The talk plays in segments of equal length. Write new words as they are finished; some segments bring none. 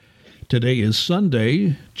Today is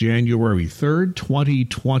Sunday, January 3rd,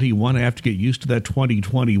 2021. I have to get used to that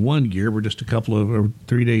 2021 year. We're just a couple of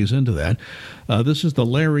 3 days into that. This is the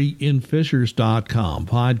LarryInFishers.com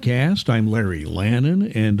podcast. I'm Larry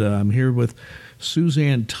Lannon, and I'm here with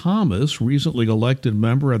Suzanne Thomas, recently elected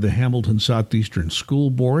member of the Hamilton Southeastern School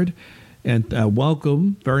Board. And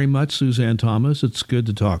welcome very much, Suzanne Thomas. It's good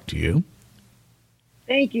to talk to you.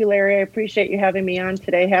 Thank you, Larry. I appreciate you having me on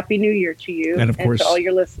today. Happy New Year to you and, of course, to all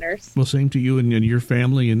your listeners. Well, same to you and your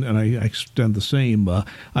family, and I extend the same.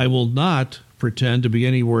 I will not pretend to be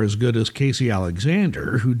anywhere as good as Casey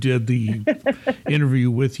Alexander, who did the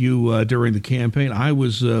interview with you during the campaign. I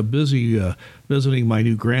was busy visiting my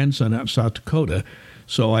new grandson out in South Dakota,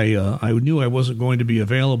 so I knew I wasn't going to be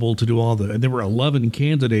available to do all the. And there were 11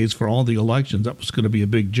 candidates for all the elections. That was going to be a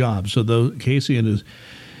big job. So though Casey and his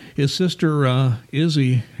sister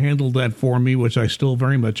Izzy handled that for me, which I still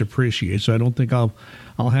very much appreciate. So I don't think I'll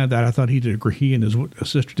have that. I thought he and his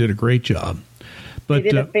sister did a great job. But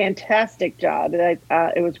they did a fantastic job.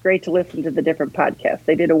 It was great to listen to the different podcasts.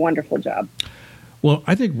 They did a wonderful job. Well,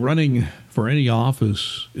 I think running for any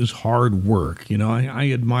office is hard work. You know,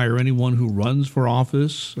 I admire anyone who runs for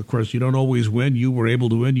office. Of course, you don't always win. You were able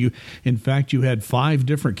to win. In fact, you had 5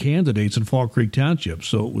 different candidates in Fall Creek Township,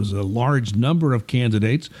 so it was a large number of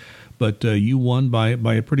candidates, but you won by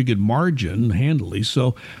a pretty good margin, handily.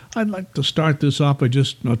 So I'd like to start this off by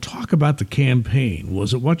just talk about the campaign.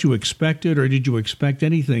 Was it what you expected, or did you expect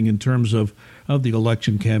anything in terms of the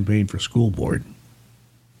election campaign for school board?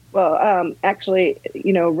 Well, actually,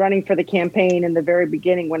 running for the campaign in the very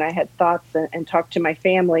beginning, when I had thoughts and talked to my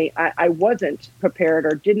family, I wasn't prepared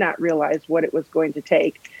or did not realize what it was going to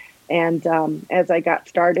take. And as I got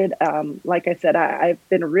started, like I said, I've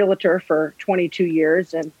been a realtor for 22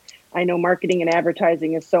 years, and I know marketing and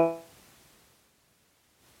advertising is so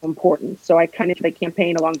important. So I kind of did the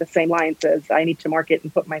campaign along the same lines as I need to market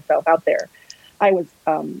and put myself out there. I was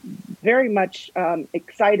very much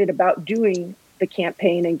excited about doing the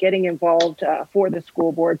campaign and getting involved for the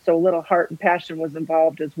school board. So a little heart and passion was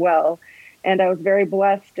involved as well. And I was very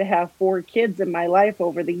blessed to have 4 kids in my life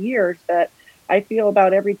over the years that I feel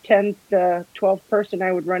about every 10th to 12th person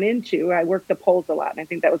I would run into. I worked the polls a lot, and I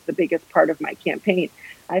think that was the biggest part of my campaign.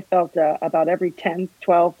 I felt about every 10th,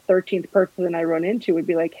 12th, 13th person I run into would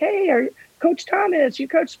be like, hey, Coach Thomas, you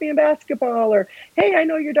coached me in basketball, or hey, I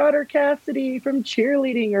know your daughter Cassidy from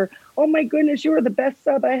cheerleading, or oh my goodness, you were the best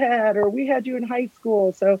sub I had, or we had you in high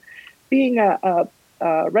school. So being a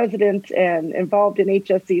resident and involved in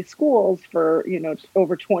HSE schools for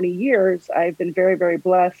over 20 years, I've been very, very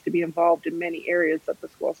blessed to be involved in many areas of the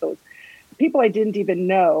school. So people I didn't even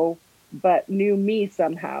know but knew me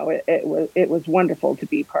somehow. It was wonderful to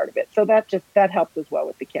be part of it. So that helped as well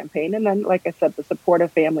with the campaign. And then, like I said, the support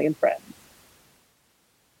of family and friends.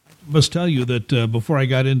 I must tell you that before I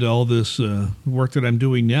got into all this work that I'm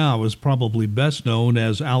doing now, I was probably best known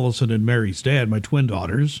as Allison and Mary's dad, my twin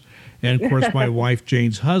daughters, and of course my wife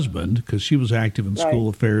Jane's husband, because she was active in school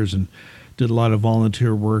affairs and did a lot of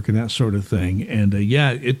volunteer work and that sort of thing. And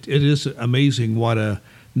it is amazing what a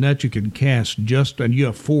net you can cast, and you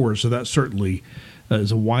have 4, so that certainly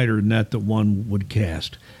is a wider net that one would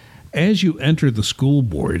cast. As you enter the school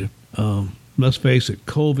board, let's face it,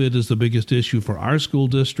 COVID is the biggest issue for our school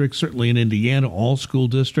district, certainly in Indiana, all school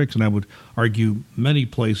districts, and I would argue many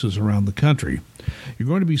places around the country. You're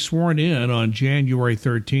going to be sworn in on January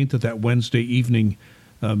 13th at that Wednesday evening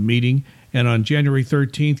meeting, and on January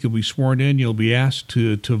 13th you'll be sworn in. You'll be asked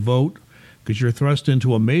to vote, because you're thrust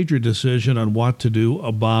into a major decision on what to do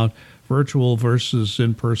about virtual versus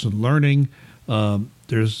in-person learning.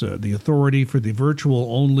 There's the authority for the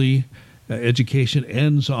virtual-only education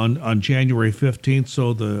ends on January 15th,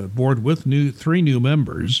 so the board with 3 new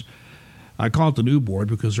members, I call it the new board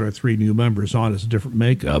because there are 3 new members on it, it's a different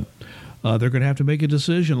makeup, they're going to have to make a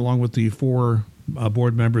decision along with the 4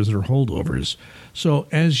 board members that are holdovers. So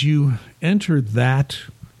as you enter that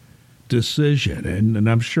decision, and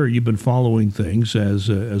I'm sure you've been following things as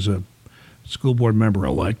a school board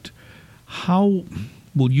member-elect, how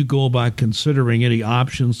will you go about considering any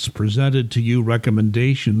options presented to you,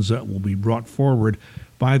 recommendations that will be brought forward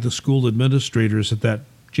by the school administrators at that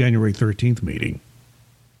January 13th meeting?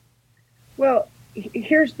 Well,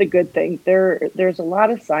 here's the good thing. There's a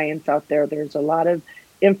lot of science out there. There's a lot of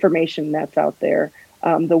information that's out there.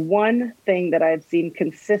 The one thing that I've seen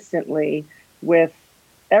consistently with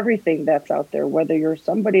everything that's out there, whether you're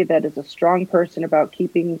somebody that is a strong person about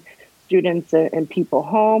keeping students and people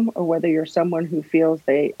home, or whether you're someone who feels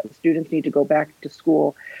students need to go back to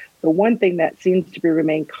school, the one thing that seems to be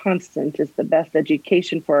remain constant is the best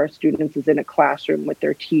education for our students is in a classroom with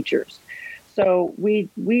their teachers. So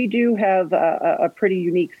we do have a pretty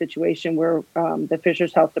unique situation where the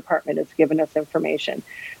Fishers Health Department has given us information.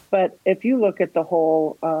 But if you look at the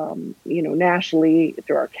whole, nationally,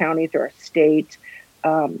 through our county, through our state,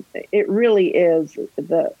 it really is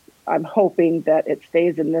I'm hoping that it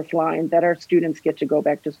stays in this line, that our students get to go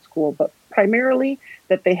back to school, but primarily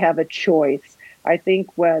that they have a choice. I think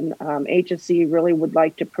when HSC really would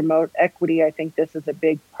like to promote equity, I think this is a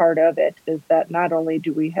big part of it, is that not only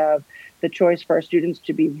do we have the choice for our students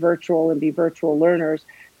to be virtual and be virtual learners,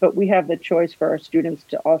 but we have the choice for our students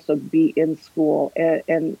to also be in school.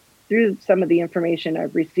 And through some of the information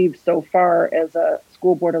I've received so far as a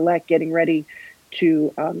school board elect getting ready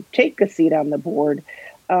to take a seat on the board,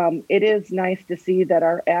 it is nice to see that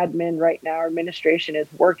our admin right now, our administration, is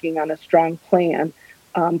working on a strong plan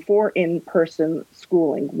for in-person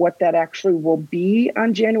schooling. What that actually will be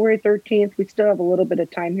on January 13th, we still have a little bit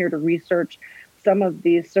of time here to research some of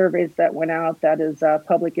these surveys that went out. That is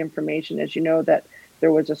public information. As you know, that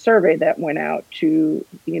there was a survey that went out to,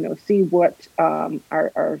 see what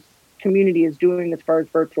our community is doing as far as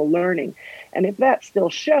virtual learning. And if that still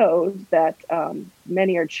shows that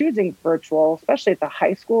many are choosing virtual, especially at the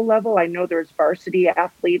high school level, I know there's varsity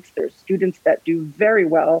athletes, there's students that do very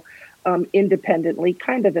well independently,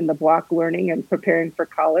 kind of in the block learning and preparing for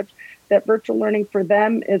college, that virtual learning for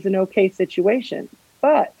them is an okay situation.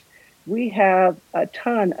 But we have a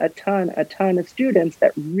ton of students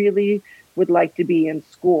that really would like to be in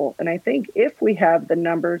school. And I think if we have the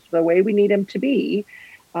numbers the way we need them to be,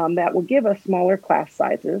 that will give us smaller class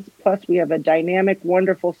sizes. Plus, we have a dynamic,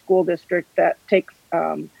 wonderful school district that takes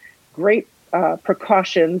great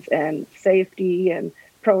precautions and safety and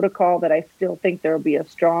protocol, that I still think there will be a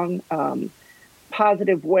strong,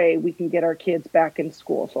 positive way we can get our kids back in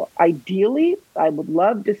school. So ideally, I would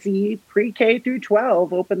love to see pre-K through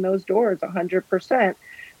 12 open those doors 100%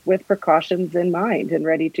 with precautions in mind and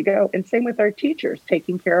ready to go. And same with our teachers,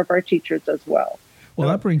 taking care of our teachers as well. Well,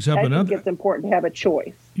 that brings up another. I think it's important to have a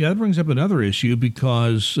choice. Yeah, that brings up another issue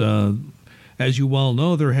because, as you well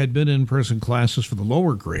know, there had been in-person classes for the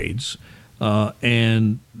lower grades,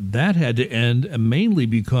 and that had to end mainly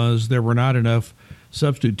because there were not enough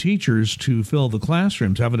substitute teachers to fill the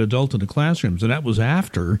classrooms, have an adult in the classrooms, and that was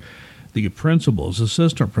after the principals,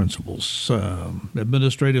 assistant principals,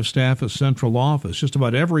 administrative staff, a central office, just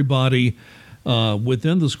about everybody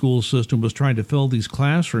within the school system was trying to fill these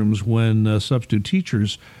classrooms when substitute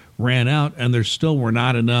teachers ran out, and there still were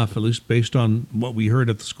not enough, at least based on what we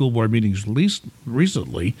heard at the school board meetings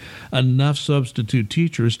recently, enough substitute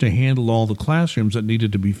teachers to handle all the classrooms that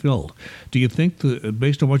needed to be filled. Do you think,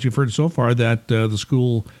 based on what you've heard so far, that the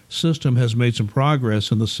school system has made some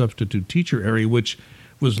progress in the substitute teacher area, which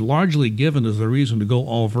was largely given as the reason to go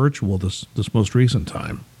all virtual this most recent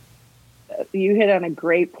time? You hit on a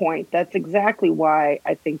great point. That's exactly why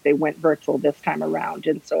I think they went virtual this time around.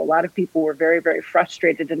 And so a lot of people were very, very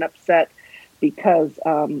frustrated and upset because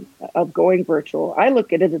of going virtual. I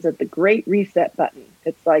look at it as the great reset button.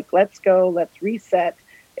 It's like, let's go, let's reset.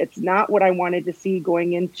 It's not what I wanted to see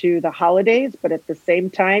going into the holidays, but at the same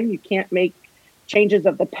time, you can't make changes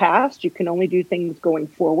of the past. You can only do things going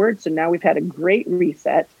forward. So now we've had a great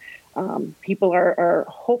reset. People are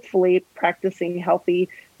hopefully practicing healthy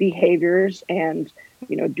behaviors and,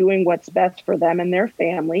 doing what's best for them and their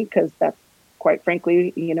family, because that's quite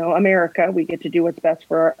frankly, America, we get to do what's best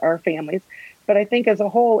for our families. But I think as a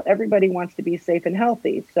whole, everybody wants to be safe and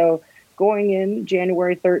healthy. So going in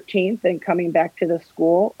January 13th and coming back to the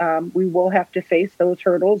school, we will have to face those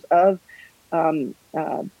hurdles of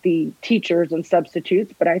the teachers and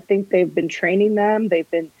substitutes. But I think they've been training them. They've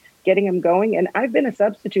been getting them going. And I've been a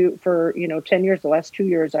substitute for, 10 years. The last 2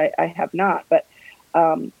 years, I have not. But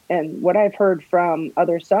and what I've heard from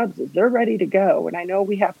other subs is they're ready to go. And I know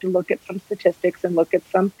we have to look at some statistics and look at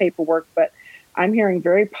some paperwork, but I'm hearing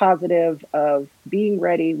very positive of being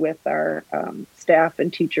ready with our staff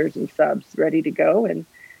and teachers and subs ready to go. And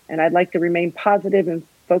I'd like to remain positive and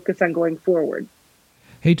focus on going forward.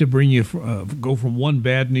 Hate to bring you go from one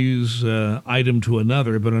bad news item to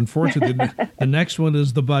another, but unfortunately, the next one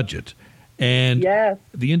is the budget. And yes.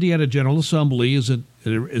 The Indiana General Assembly is in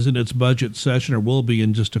its budget session, or will be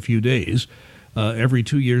in just a few days. Every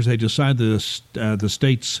 2 years, they decide the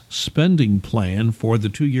state's spending plan for the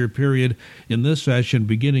 2-year period in this session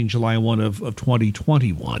beginning July 1 of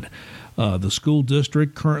 2021. The school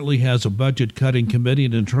district currently has a budget cutting committee,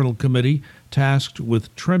 an internal committee, tasked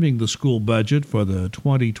with trimming the school budget for the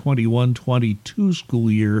 2021-22 school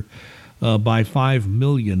year by $5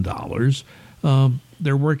 million.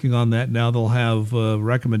 They're working on that now. They'll have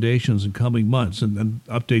recommendations in coming months and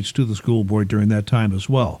updates to the school board during that time as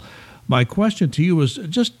well. My question to you is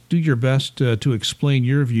just do your best to explain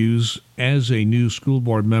your views as a new school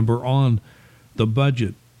board member on the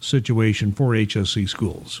budget situation for HSC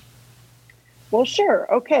schools. Well,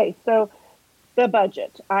 sure. Okay, so the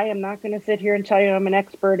budget. I am not going to sit here and tell you I'm an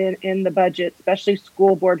expert in the budget, especially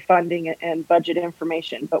school board funding and budget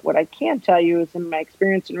information. But what I can tell you is in my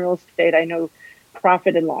experience in real estate, I know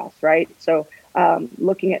profit and loss, right? So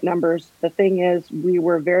looking at numbers, the thing is we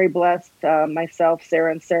were very blessed, myself, Sarah,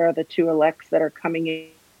 and Sarah, the two elects that are coming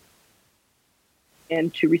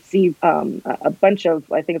in to receive a bunch of,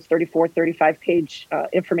 I think it's 35 page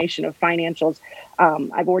information of financials.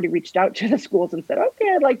 I've already reached out to the schools and said,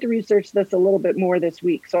 okay, I'd like to research this a little bit more this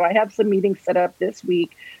week. So I have some meetings set up this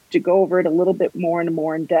week to go over it a little bit more and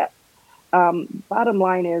more in depth. Bottom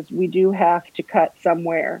line is we do have to cut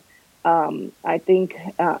somewhere. I think,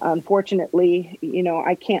 unfortunately,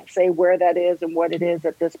 I can't say where that is and what it is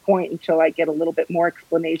at this point until I get a little bit more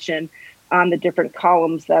explanation on the different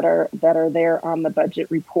columns that are there on the budget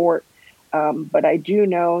report. But I do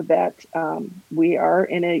know that we are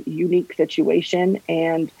in a unique situation.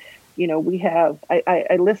 And, we have,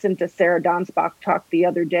 I listened to Sarah Donsbach talk the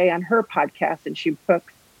other day on her podcast, and she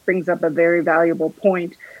brings up a very valuable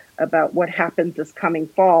point about what happens this coming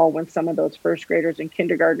fall when some of those first graders and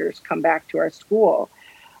kindergartners come back to our school.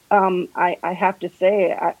 I have to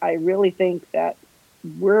say, I really think that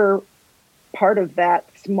we're part of that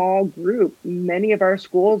small group. Many of our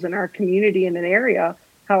schools in our community in an area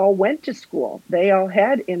all went to school. They all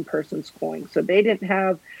had in-person schooling. So they didn't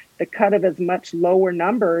have the cut of as much lower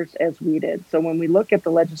numbers as we did. So when we look at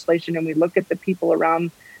the legislation and we look at the people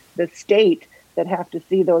around the state that have to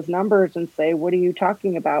see those numbers and say, what are you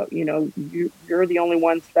talking about? You're the only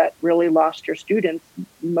ones that really lost your students.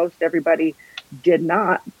 Most everybody did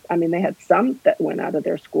not. I mean, they had some that went out of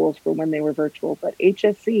their schools for when they were virtual, but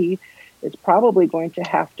HSC is probably going to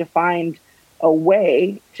have to find a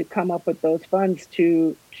way to come up with those funds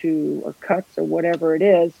or cuts or whatever it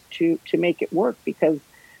is to make it work, because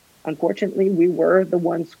unfortunately we were the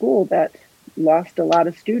one school that lost a lot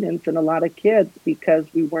of students and a lot of kids because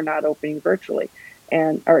we were not opening virtually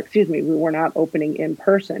we were not opening in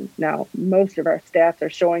person. Now, most of our stats are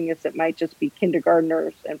showing us it might just be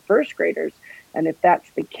kindergartners and first graders. And if that's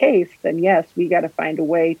the case, then yes, we got to find a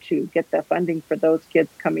way to get the funding for those kids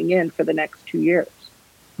coming in for the next 2 years.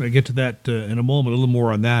 I'll get to that in a moment, a little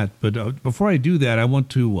more on that. But before I do that, I want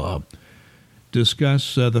to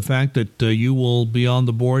discuss the fact that you will be on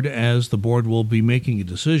the board as the board will be making a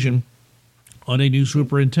decision on a new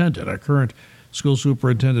superintendent. Our current school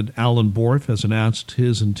superintendent, Alan Borff, has announced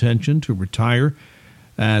his intention to retire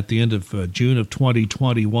at the end of June of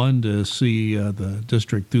 2021 to see the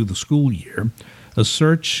district through the school year. A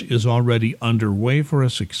search is already underway for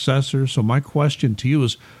a successor. So my question to you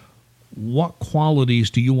is, what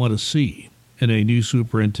qualities do you want to see in a new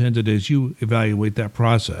superintendent as you evaluate that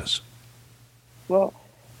process? Well,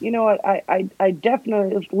 you know what, I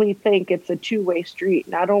definitely think it's a two-way street.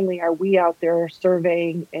 Not only are we out there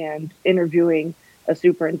surveying and interviewing a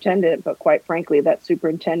superintendent, but quite frankly, that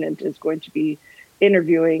superintendent is going to be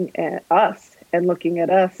interviewing us and looking at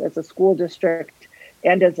us as a school district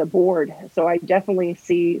and as a board. So I definitely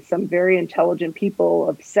see some very intelligent people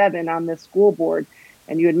of 7 on this school board.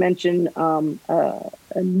 And you had mentioned a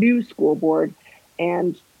new school board.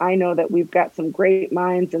 And I know that we've got some great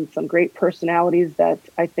minds and some great personalities that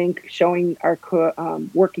I think showing our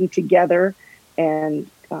working together and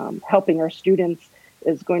helping our students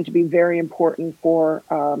is going to be very important for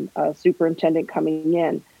a superintendent coming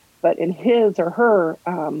in. But in his or her,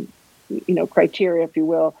 criteria, if you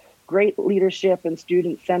will, great leadership and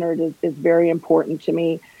student-centered is very important to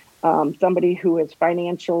me. Somebody who is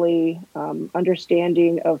financially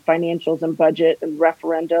understanding of financials and budget and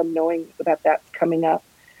referendum, knowing that that's coming up.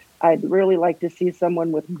 I'd really like to see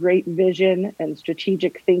someone with great vision and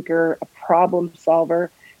strategic thinker, a problem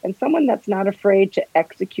solver, and someone that's not afraid to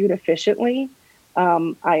execute efficiently.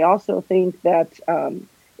 I also think that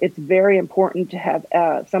it's very important to have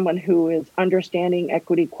someone who is understanding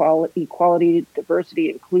equity, equality,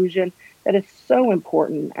 diversity, inclusion. That is so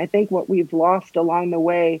important. I think what we've lost along the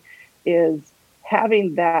way is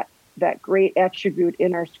having that great attribute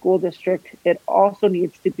in our school district. It also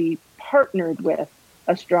needs to be partnered with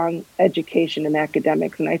a strong education and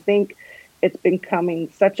academics. And I think it's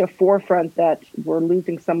becoming such a forefront that we're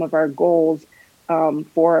losing some of our goals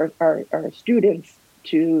for our students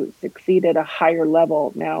to succeed at a higher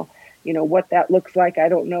level. Now, what that looks like, I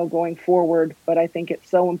don't know going forward, but I think it's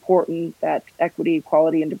so important that equity,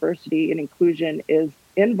 equality, and diversity and inclusion is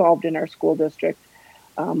involved in our school district.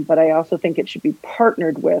 But I also think it should be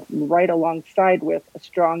partnered with, right alongside with, a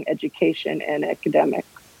strong education and academics.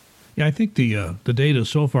 Yeah, I think the data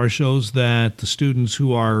so far shows that the students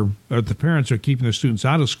or the parents who are keeping their students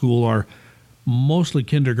out of school are mostly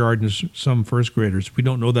kindergartners, some first graders. We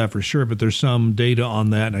don't know that for sure, but there's some data on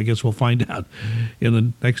that, and I guess we'll find out in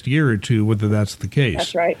the next year or two whether that's the case.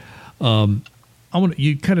 That's right.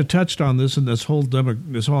 You kind of touched on this and this whole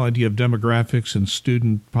idea of demographics and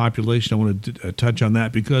student population. I want to touch on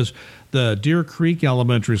that because the Deer Creek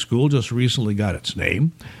Elementary School just recently got its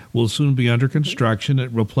name. Will soon be under construction.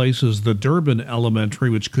 It replaces the Durbin Elementary,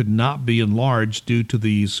 which could not be enlarged due to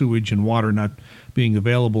the sewage and water not being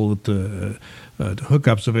available at the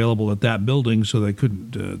hookups available at that building. So they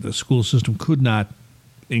couldn't. The school system could not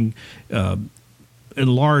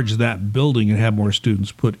enlarge that building and have more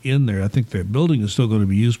students put in there. I think the building is still going to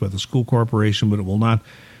be used by the school corporation, but it will not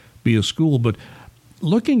be a school. But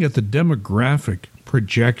looking at the demographic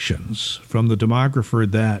projections from the demographer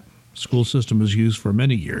that school system has used for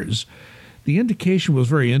many years, the indication was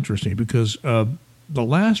very interesting because the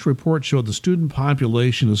last report showed the student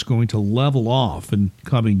population is going to level off in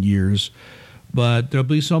coming years, but there'll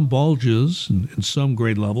be some bulges in some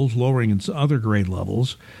grade levels, lowering in other grade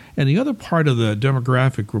levels. And the other part of the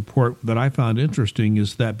demographic report that I found interesting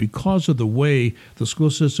is that because of the way the school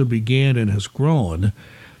system began and has grown,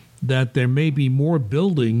 that there may be more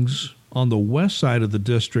buildings on the west side of the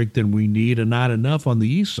district than we need and not enough on the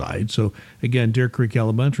east side. So, again, Deer Creek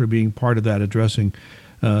Elementary being part of that, addressing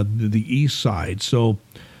the east side. So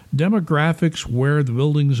demographics, where the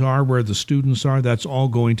buildings are, where the students are, that's all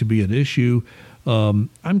going to be an issue.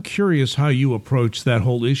 I'm curious how you approach that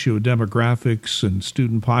whole issue of demographics and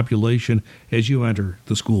student population as you enter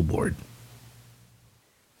the school board.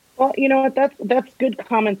 Well, you know what, that's good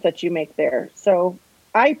comments that you make there. So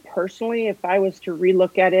I personally, if I was to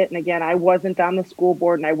relook at it, and again, I wasn't on the school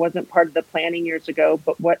board and I wasn't part of the planning years ago,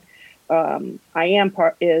 but what I am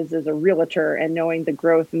part is a realtor and knowing the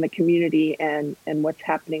growth in the community and what's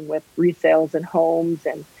happening with resales and homes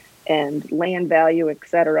and land value, et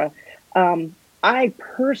cetera. I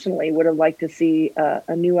personally would have liked to see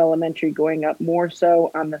a new elementary going up more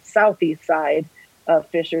so on the southeast side of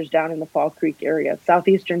Fishers down in the Fall Creek area.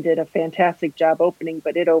 Southeastern did a fantastic job opening,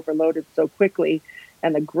 but it overloaded so quickly,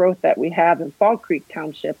 and the growth that we have in Fall Creek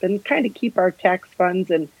Township and kind of keep our tax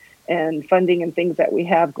funds and funding and things that we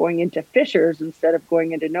have going into Fishers instead of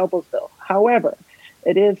going into Noblesville. However,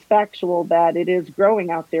 it is factual that it is growing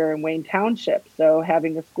out there in Wayne Township. So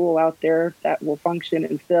having a school out there that will function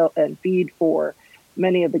and fill and feed for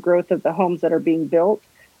many of the growth of the homes that are being built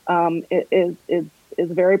is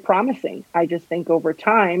very promising. I just think over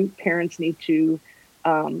time, parents need to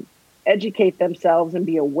educate themselves and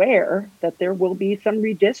be aware that there will be some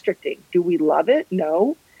redistricting. Do we love it?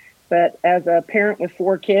 No. But as a parent with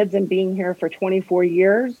 4 kids and being here for 24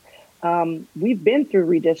 years, we've been through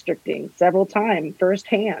redistricting several times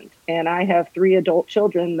firsthand. And I have 3 adult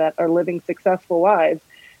children that are living successful lives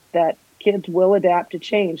that kids will adapt to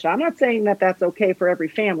change. I'm not saying that that's okay for every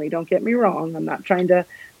family. Don't get me wrong. I'm not trying to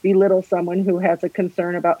belittle someone who has a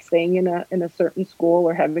concern about staying in a certain school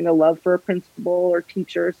or having a love for a principal or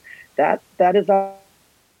teachers. That is all.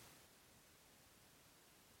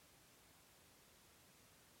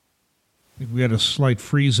 We had a slight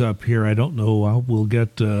freeze up here. I don't know. We'll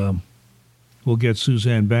get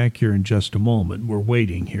Suzanne back here in just a moment. We're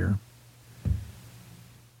waiting here.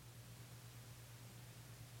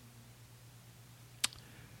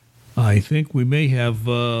 I think we may have.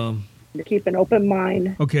 To keep an open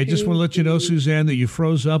mind. Okay, I just want to let you know, Suzanne, that you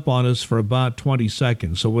froze up on us for about 20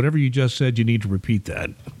 seconds. So whatever you just said, you need to repeat that.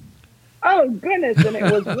 Oh, goodness, and it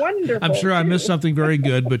was wonderful. I'm sure I missed something very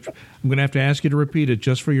good, but I'm going to have to ask you to repeat it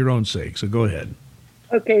just for your own sake. So go ahead.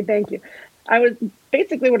 Okay, thank you. What I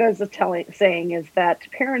was saying is that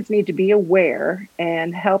parents need to be aware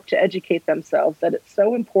and help to educate themselves that it's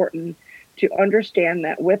so important to understand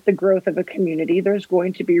that with the growth of a community, there's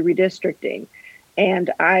going to be redistricting.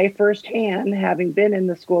 And I firsthand, having been in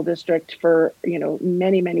the school district for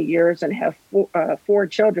many, many years and have 4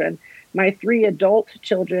 children, my 3 adult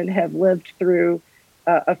children have lived through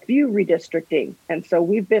a few redistricting. And so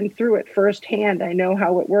we've been through it firsthand. I know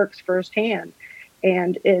how it works firsthand.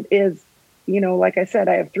 And it is, like I said,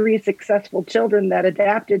 I have 3 successful children that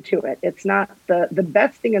adapted to it. It's not the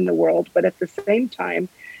best thing in the world, but at the same time,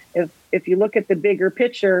 if you look at the bigger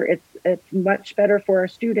picture, it's much better for a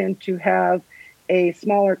student to have a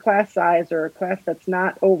smaller class size or a class that's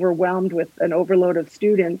not overwhelmed with an overload of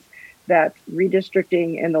students. That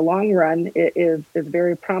redistricting in the long run is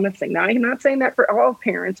very promising. Now, I'm not saying that for all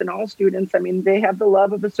parents and all students. I mean, they have the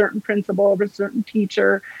love of a certain principal, of a certain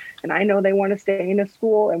teacher, and I know they want to stay in a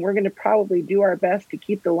school, and we're going to probably do our best to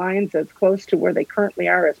keep the lines as close to where they currently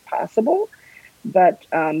are as possible. But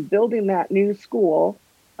building that new school,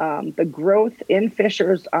 the growth in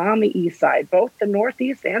Fishers on the east side, both the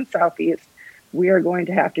northeast and southeast, we are going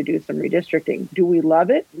to have to do some redistricting. Do we love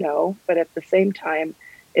it? No. But at the same time,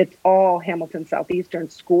 it's all Hamilton Southeastern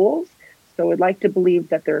schools. So we'd like to believe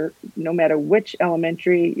that they're, no matter which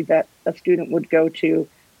elementary that a student would go to,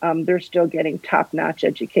 they're still getting top-notch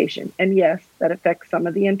education. And yes, that affects some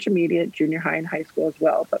of the intermediate, junior high, and high school as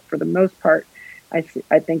well. But for the most part, I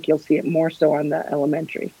think you'll see it more so on the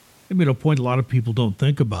elementary. I mean, a point a lot of people don't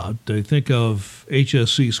think about. They think of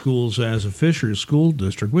HSC schools as a Fishers school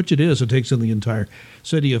district, which it is. It takes in the entire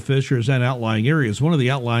city of Fishers and outlying areas. One of the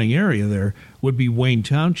outlying area there would be Wayne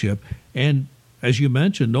Township. And as you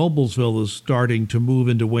mentioned, Noblesville is starting to move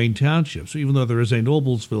into Wayne Township. So even though there is a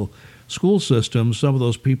Noblesville school system, some of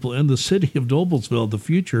those people in the city of Noblesville, the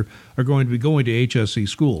future, are going to be going to HSC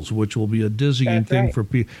schools, which will be a dizzying thing for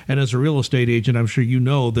people. And as a real estate agent, I'm sure you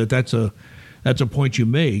know that that's a point you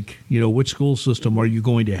make. You know, which school system are you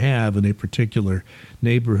going to have in a particular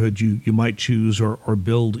neighborhood you might choose or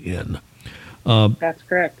build in? That's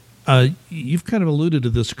correct. You've kind of alluded to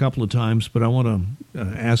this a couple of times, but I want to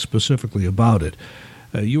ask specifically about it.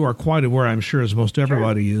 You are quite aware, I'm sure, as most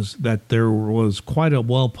everybody is, that there was quite a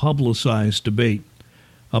well-publicized debate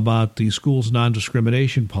about the school's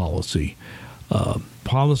non-discrimination policy.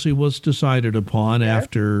 Policy was decided upon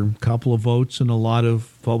after a couple of votes and a lot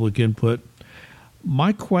of public input.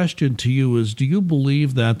 My question to you is, do you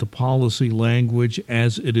believe that the policy language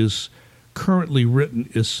as it is currently written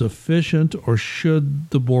is sufficient, or should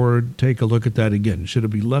the board take a look at that again? Should it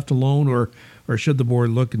be left alone, or should the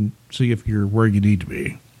board look and see if you're where you need to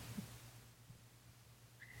be?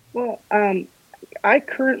 Well, I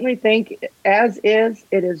currently think as is,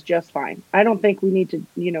 it is just fine. I don't think we need to,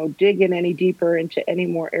 dig in any deeper into any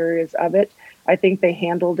more areas of it. I think they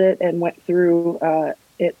handled it and went through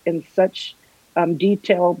it in such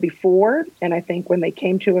detail before. And I think when they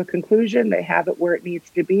came to a conclusion, they have it where it needs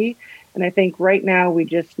to be. And I think right now we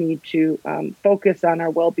just need to focus on our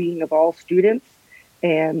well-being of all students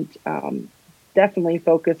and definitely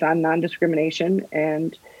focus on non-discrimination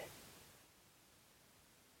and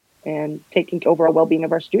taking overall well-being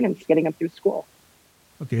of our students, getting them through school.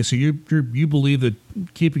 Okay, so you believe that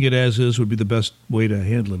keeping it as is would be the best way to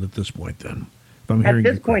handle it at this point, then? If I'm hearing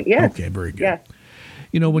at this point, yes. Okay, very good. Yes.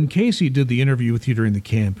 When Casey did the interview with you during the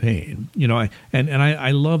campaign,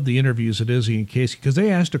 I love the interviews at Izzy and Casey because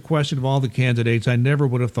they asked a question of all the candidates I never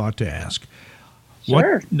would have thought to ask.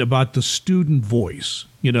 Sure. What about the student voice?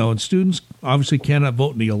 And students obviously cannot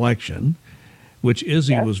vote in the election, which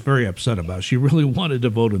Izzy was very upset about. She really wanted to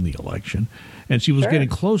vote in the election, and she was getting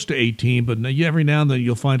close to 18, but every now and then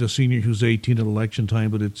you'll find a senior who's 18 at election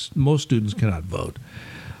time, but most students cannot vote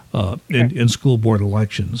in school board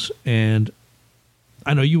elections. And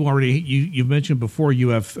I know you mentioned before you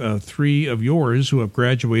have three of yours who have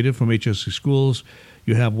graduated from HSC schools.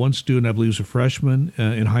 You have one student, I believe, is a freshman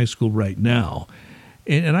in high school right now.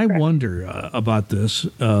 And I wonder about this.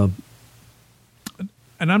 And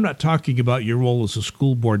I'm not talking about your role as a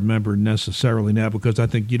school board member necessarily now, because I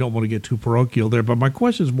think you don't want to get too parochial there. But my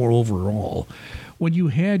question is more overall. When you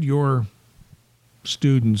had your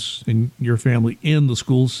students and your family in the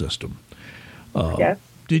school system,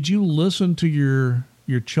 did you listen to your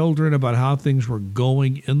children about how things were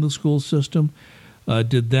going in the school system?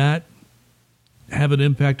 Did that have an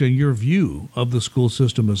impact on your view of the school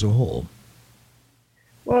system as a whole?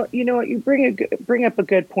 Well, you know what, you bring up a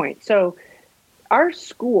good point. So our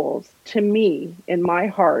schools, to me, in my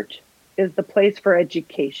heart, is the place for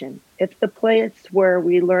education. It's the place where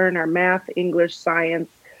we learn our math, English, science,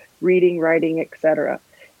 reading, writing, etc.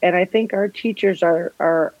 And I think our teachers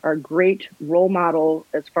are great role model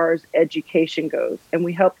as far as education goes. And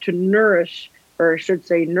we help to nourish, or I should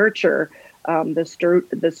say nurture,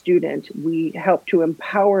 the student. We help to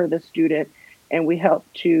empower the student, and we help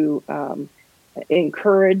to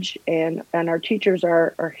encourage. And our teachers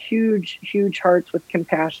are huge, huge hearts with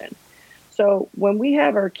compassion. So when we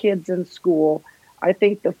have our kids in school, I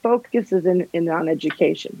think the focus is on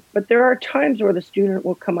education. But there are times where the student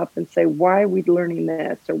will come up and say, why are we learning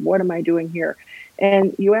this? Or what am I doing here?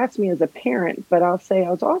 And you asked me as a parent, but I'll say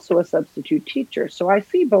I was also a substitute teacher. So I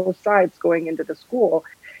see both sides going into the school.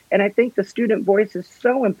 And I think the student voice is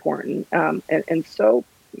so important and so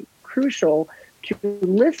crucial to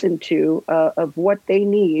listen to of what they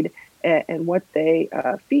need and what they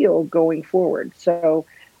feel going forward. So,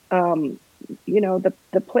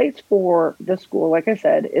 the place for the school, like I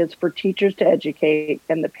said, is for teachers to educate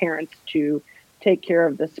and the parents to take care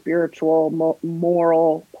of the spiritual,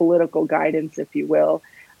 moral, political guidance, if you will.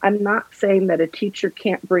 I'm not saying that a teacher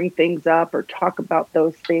can't bring things up or talk about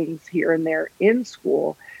those things here and there in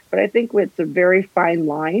school, but I think it's a very fine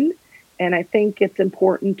line. And I think it's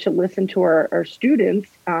important to listen to our students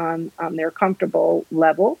on their comfortable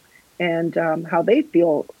level and how they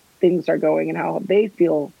feel things are going and how they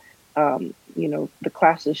feel, the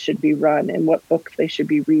classes should be run and what books they should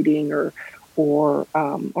be reading or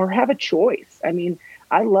have a choice. I mean,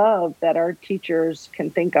 I love that our teachers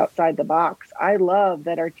can think outside the box. I love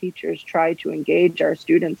that our teachers try to engage our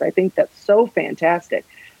students. I think that's so fantastic.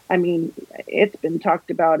 I mean, it's been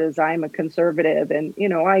talked about as I'm a conservative, and,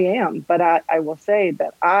 I am. But I will say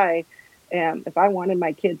that I am, if I wanted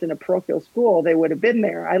my kids in a parochial school, they would have been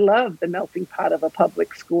there. I love the melting pot of a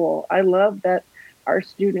public school. I love that our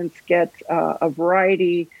students get a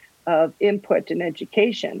variety of input and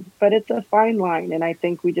education. But it's a fine line, and I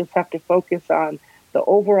think we just have to focus on the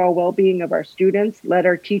overall well-being of our students, let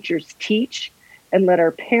our teachers teach, and let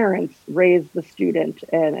our parents raise the student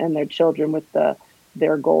and their children with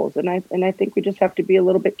their goals. And I think we just have to be a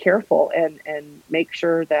little bit careful and make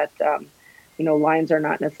sure that lines are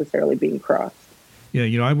not necessarily being crossed.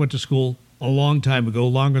 Yeah, I went to school a long time ago,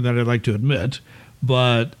 longer than I'd like to admit.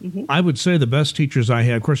 But I would say the best teachers I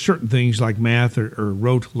had, of course, certain things like math or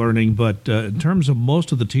rote learning, but in terms of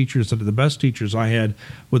most of the teachers, the best teachers I had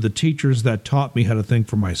were the teachers that taught me how to think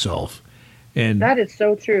for myself. And that is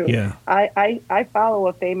so true. Yeah. I follow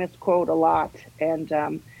a famous quote a lot, and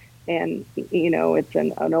it's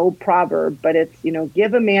an old proverb, but it's,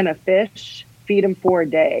 give a man a fish, feed him for a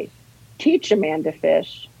day. Teach a man to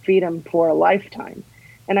fish, feed him for a lifetime.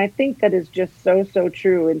 And I think that is just so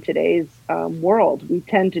true in today's world. We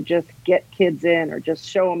tend to just get kids in or just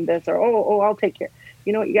show them this or, I'll take care.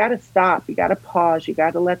 You got to stop. You got to pause. You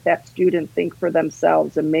got to let that student think for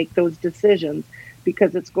themselves and make those decisions,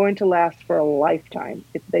 because it's going to last for a lifetime.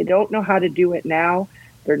 If they don't know how to do it now,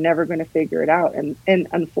 they're never going to figure it out. And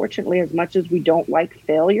unfortunately, as much as we don't like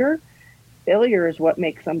failure is what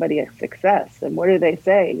makes somebody a success. And what do they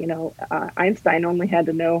say? Einstein only had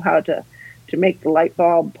to know how to make the light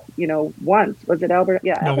bulb, once. Was it Albert?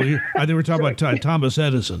 Yeah. No, I think we're talking about Thomas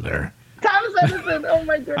Edison there. Thomas Edison. Oh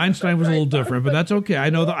my goodness. Einstein was a little different, but that's okay. I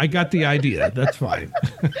know that I got the idea. That's fine.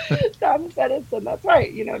 Thomas Edison. That's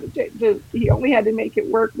right. He only had to make it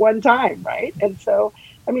work one time, right? And so,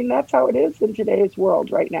 I mean, that's how it is in today's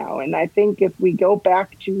world right now. And I think if we go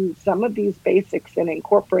back to some of these basics and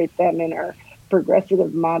incorporate them in our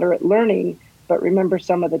progressive moderate learning, but remember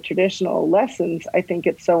some of the traditional lessons, I think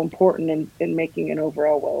it's so important in making an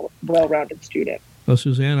overall well-rounded student. Well,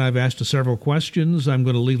 Suzanne, I've asked several questions. I'm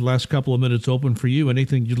going to leave the last couple of minutes open for you.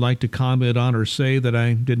 Anything you'd like to comment on or say that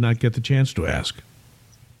I did not get the chance to ask?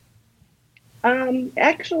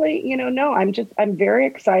 Actually, no, I'm very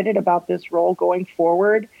excited about this role going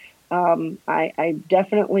forward. I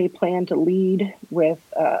definitely plan to lead with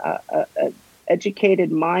a educated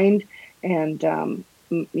mind and,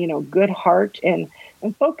 good heart and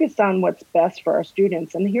focus on what's best for our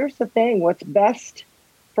students. And here's the thing, what's best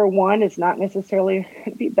for one is not necessarily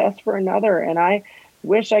going to be best for another. And I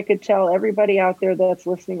wish I could tell everybody out there that's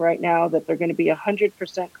listening right now that they're going to be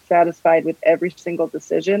 100% satisfied with every single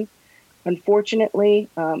decision. Unfortunately,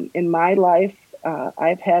 in my life,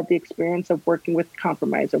 I've had the experience of working with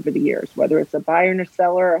compromise over the years, whether it's a buyer and a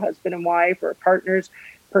seller, a husband and wife, or partners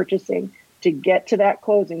purchasing. To get to that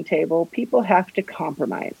closing table, people have to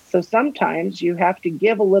compromise. So sometimes you have to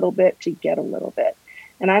give a little bit to get a little bit.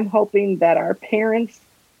 And I'm hoping that our parents,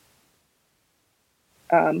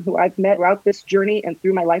 who I've met throughout this journey and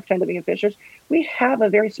through my lifetime living in Fishers, we have a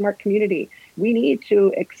very smart community. We need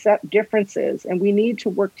to accept differences, and we need to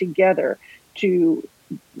work together to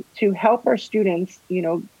help our students,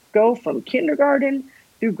 go from kindergarten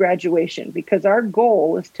through graduation, because our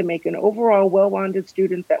goal is to make an overall well-rounded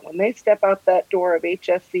student that when they step out that door of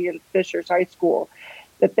HSC and Fishers High School,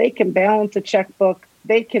 that they can balance a checkbook,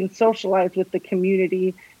 they can socialize with the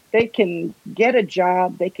community, they can get a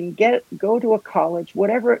job, they can go to a college,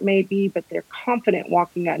 whatever it may be, but they're confident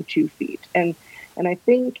walking on 2 feet. And I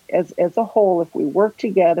think as a whole, if we work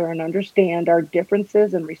together and understand our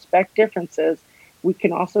differences and respect differences, we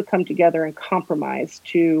can also come together and compromise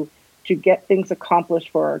to get things accomplished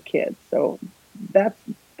for our kids. So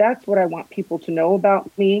that's what I want people to know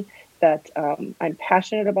about me, that I'm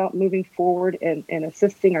passionate about moving forward and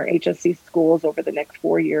assisting our HSC schools over the next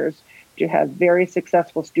 4 years to have very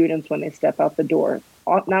successful students when they step out the door,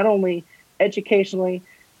 not only educationally,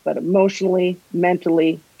 but emotionally,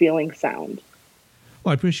 mentally feeling sound.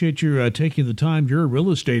 Well, I appreciate you taking the time. You're a real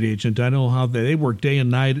estate agent. I know how they work day and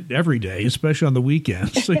night every day, especially on the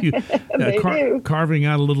weekends. So you carving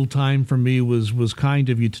out a little time for me was kind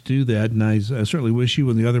of you to do that, and I certainly wish you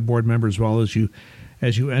and the other board members well as you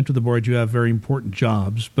enter the board. You have very important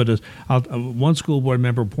jobs. But one school board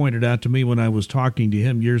member pointed out to me when I was talking to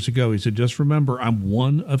him years ago, he said, "Just remember, I'm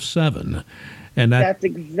one of 7." And that's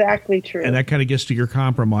exactly true. And that kind of gets to your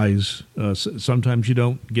compromise. Sometimes you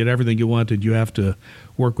don't get everything you wanted. You have to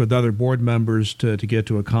work with other board members to get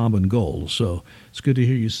to a common goal. So it's good to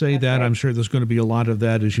hear you say that. Right. I'm sure there's going to be a lot of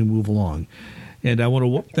that as you move along. And I want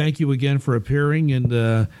to thank you again for appearing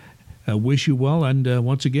and wish you well. And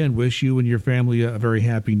once again, wish you and your family a very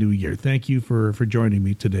happy new year. Thank you for joining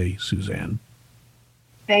me today, Suzanne.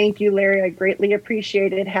 Thank you, Larry. I greatly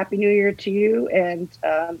appreciate it. Happy New Year to you, and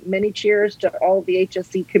many cheers to all the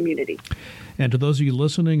HSC community. And to those of you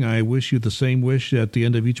listening, I wish you the same wish at the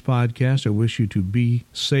end of each podcast. I wish you to be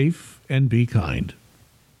safe and be kind.